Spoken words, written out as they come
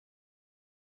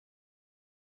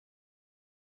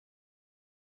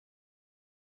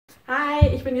Hi,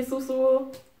 ich bin die Susu.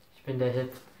 Ich bin der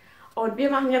Hit. Und wir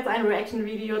machen jetzt ein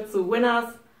Reaction-Video zu Winners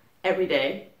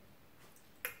Everyday.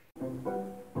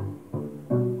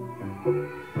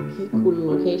 Okay, coole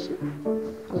Location.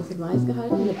 Alles in weiß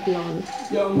gehalten mit blond.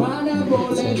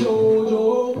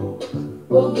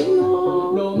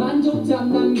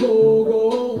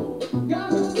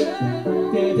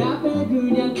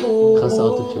 Krasse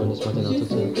Autotune, ich mag den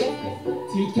Autotune.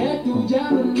 Ich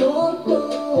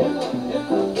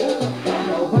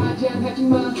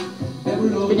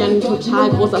bin ja ein total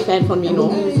großer Fan von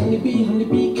Mino.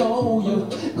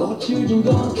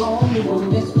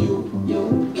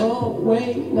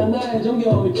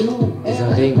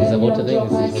 Dieser Ring, dieser rote Ring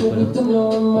ist nicht so cool.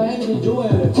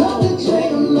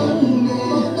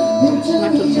 Ich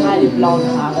mag total die blauen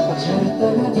Haare.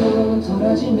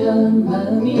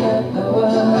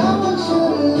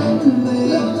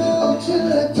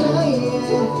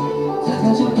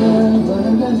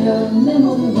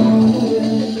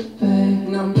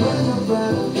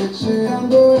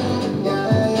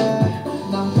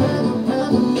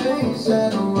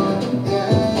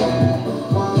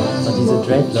 Und diese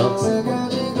Dreadlocks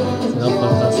sehen auch voll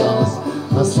krass aus.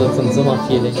 Hast du so ein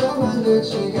Sommerfeeling?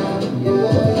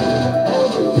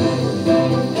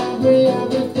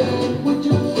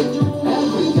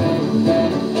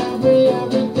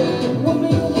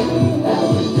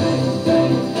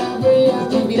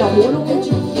 Die Wiederholung, das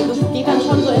geht dann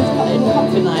schon so in den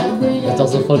Kopf hinein. Das ist auch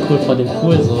so voll cool vor dem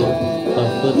Pool, so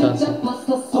beim Pooltanzen.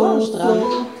 So am Strand.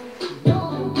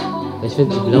 Ich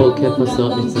finde, die blaue Cap passt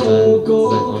überhaupt nicht zu seinem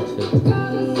Outfit.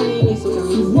 Nee, nicht so ganz.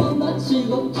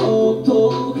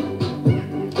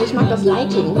 Ich mag das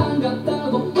Lighting.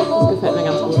 Das gefällt mir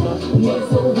ganz gut.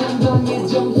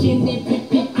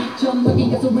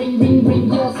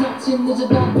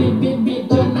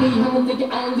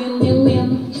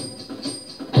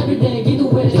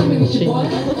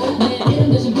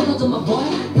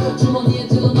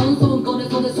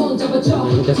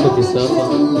 Das wird die Surfer.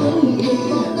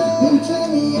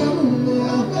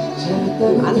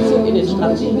 Anzug in den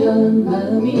Strand.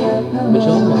 Würde ich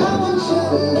auch machen.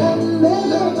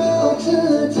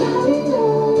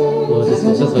 Oh, das war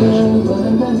eine schöne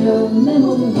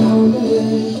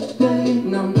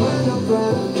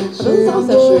Das ist auch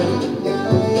sehr schön.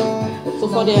 So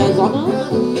vor der Sonne,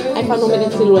 einfach nur mit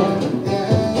den Silhouetten.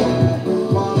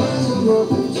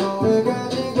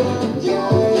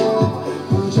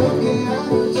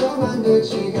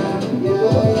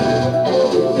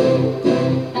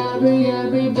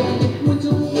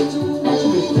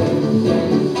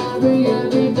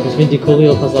 Ich finde die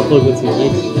Choreo passt auch voll gut zum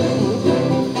Lied.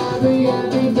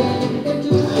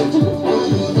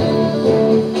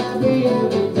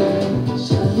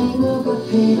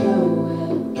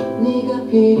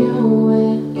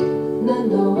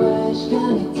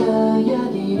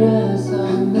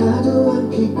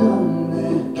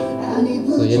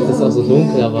 So, jetzt ist es auch so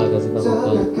dunkel, aber da sind dann so ein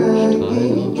paar Strahlen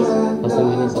und passt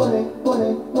irgendwie nicht so.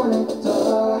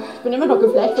 Ich bin immer noch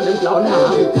geflasht von den blauen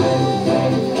Haaren.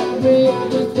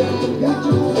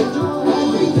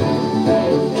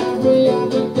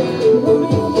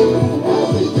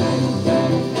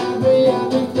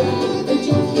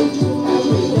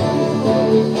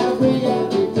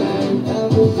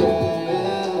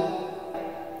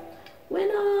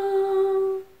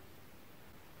 Winner!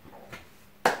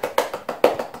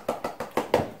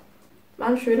 War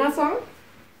ein schöner Song.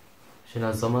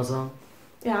 Schöner Sommersong.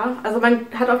 Ja, also man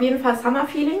hat auf jeden Fall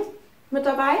Summer-Feeling mit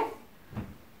dabei.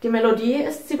 Die Melodie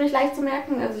ist ziemlich leicht zu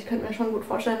merken, also ich könnte mir schon gut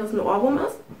vorstellen, dass es ein Ohrwurm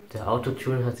ist. Der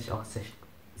Autotune hört sich auch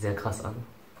sehr krass an.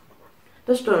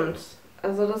 Das stimmt.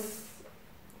 Also das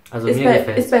Also ist mir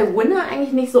gefällt. ist bei Winner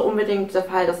eigentlich nicht so unbedingt der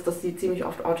Fall, dass sie ziemlich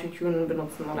oft Autotune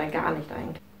benutzen oder gar nicht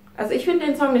eigentlich. Also ich finde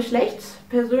den Song nicht schlecht.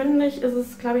 Persönlich ist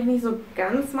es, glaube ich, nicht so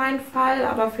ganz mein Fall,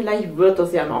 aber vielleicht wird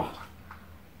es ja noch.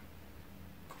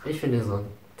 Ich finde den Song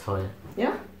toll.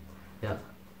 Ja? Ja.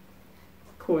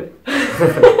 Cool.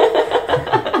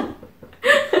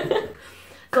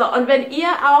 So, und wenn ihr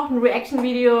auch ein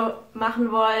Reaction-Video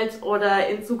machen wollt oder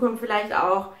in Zukunft vielleicht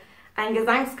auch ein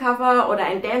Gesangscover oder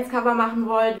ein Dance-Cover machen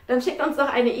wollt, dann schickt uns doch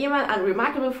eine E-Mail an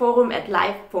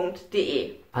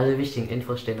remarkableforum@live.de. Alle wichtigen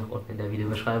Infos stehen noch unten in der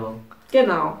Videobeschreibung.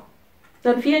 Genau.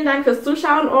 Dann vielen Dank fürs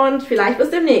Zuschauen und vielleicht bis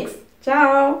demnächst.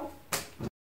 Ciao!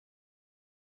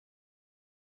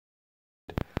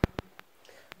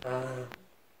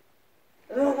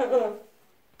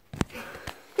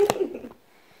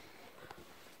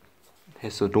 Hier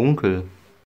ist so dunkel.